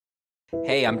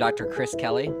Hey, I'm Dr. Chris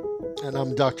Kelly. And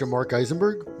I'm Dr. Mark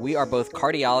Eisenberg. We are both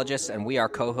cardiologists, and we are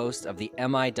co-hosts of the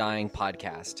Am I Dying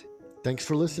podcast. Thanks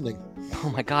for listening. Oh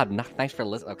my God, thanks for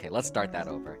listening. Okay, let's start that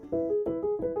over.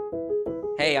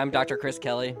 Hey, I'm Dr. Chris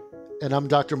Kelly. And I'm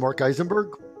Dr. Mark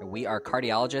Eisenberg. We are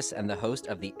cardiologists and the host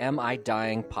of the Am I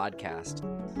Dying podcast.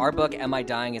 Our book, Am I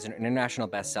Dying, is an international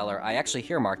bestseller. I actually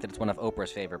hear, Mark, that it's one of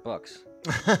Oprah's favorite books.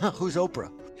 Who's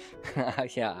Oprah?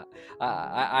 Yeah,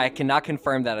 I cannot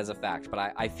confirm that as a fact,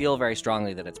 but I feel very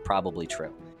strongly that it's probably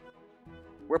true.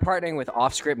 We're partnering with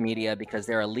Offscript Media because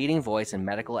they're a leading voice in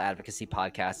medical advocacy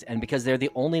podcasts and because they're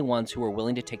the only ones who are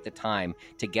willing to take the time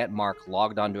to get Mark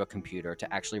logged onto a computer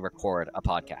to actually record a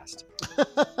podcast.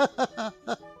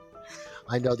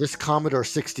 I know this Commodore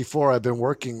 64 I've been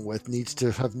working with needs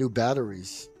to have new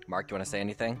batteries. Mark, do you want to say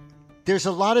anything? There's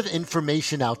a lot of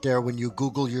information out there when you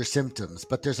Google your symptoms,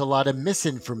 but there's a lot of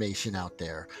misinformation out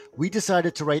there. We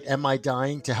decided to write Am I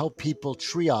Dying to help people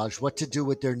triage what to do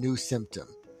with their new symptom.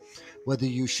 Whether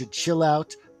you should chill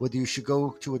out, whether you should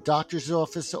go to a doctor's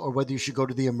office, or whether you should go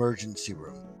to the emergency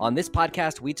room. On this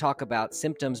podcast, we talk about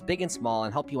symptoms big and small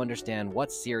and help you understand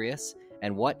what's serious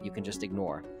and what you can just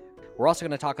ignore. We're also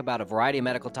going to talk about a variety of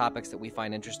medical topics that we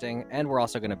find interesting, and we're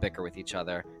also going to bicker with each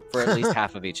other for at least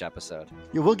half of each episode.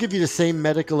 Yeah, we'll give you the same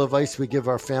medical advice we give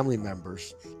our family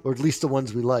members, or at least the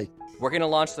ones we like. We're going to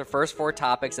launch the first 4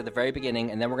 topics at the very beginning,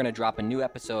 and then we're going to drop a new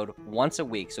episode once a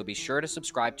week. So be sure to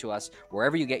subscribe to us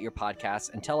wherever you get your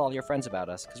podcasts and tell all your friends about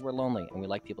us because we're lonely and we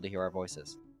like people to hear our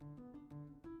voices.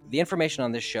 The information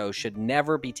on this show should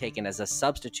never be taken as a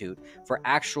substitute for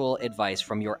actual advice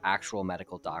from your actual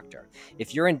medical doctor.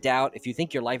 If you're in doubt, if you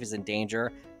think your life is in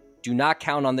danger, do not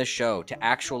count on this show to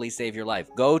actually save your life.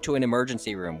 Go to an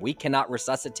emergency room. We cannot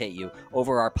resuscitate you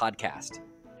over our podcast.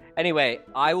 Anyway,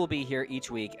 I will be here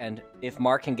each week, and if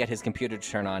Mark can get his computer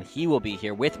to turn on, he will be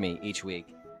here with me each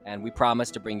week. And we promise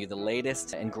to bring you the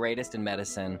latest and greatest in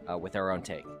medicine with our own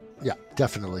take. Yeah,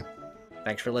 definitely.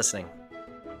 Thanks for listening.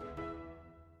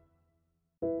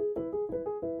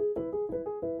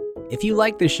 If you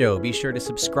like the show, be sure to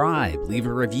subscribe, leave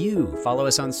a review, follow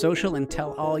us on social, and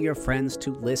tell all your friends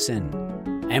to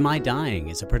listen. Am I Dying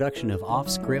is a production of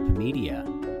Offscript Media.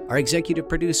 Our executive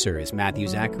producer is Matthew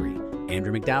Zachary.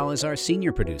 Andrew McDowell is our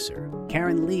senior producer.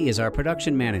 Karen Lee is our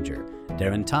production manager.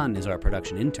 Darren Tunn is our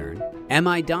production intern. Am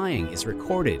I Dying is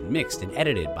recorded, mixed, and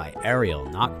edited by Ariel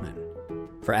Nachman.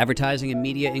 For advertising and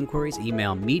media inquiries,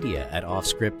 email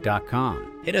media@offscript.com.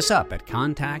 Hit us up at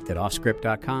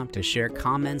contact@offscript.com to share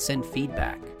comments and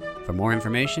feedback. For more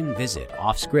information, visit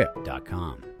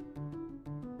offscript.com.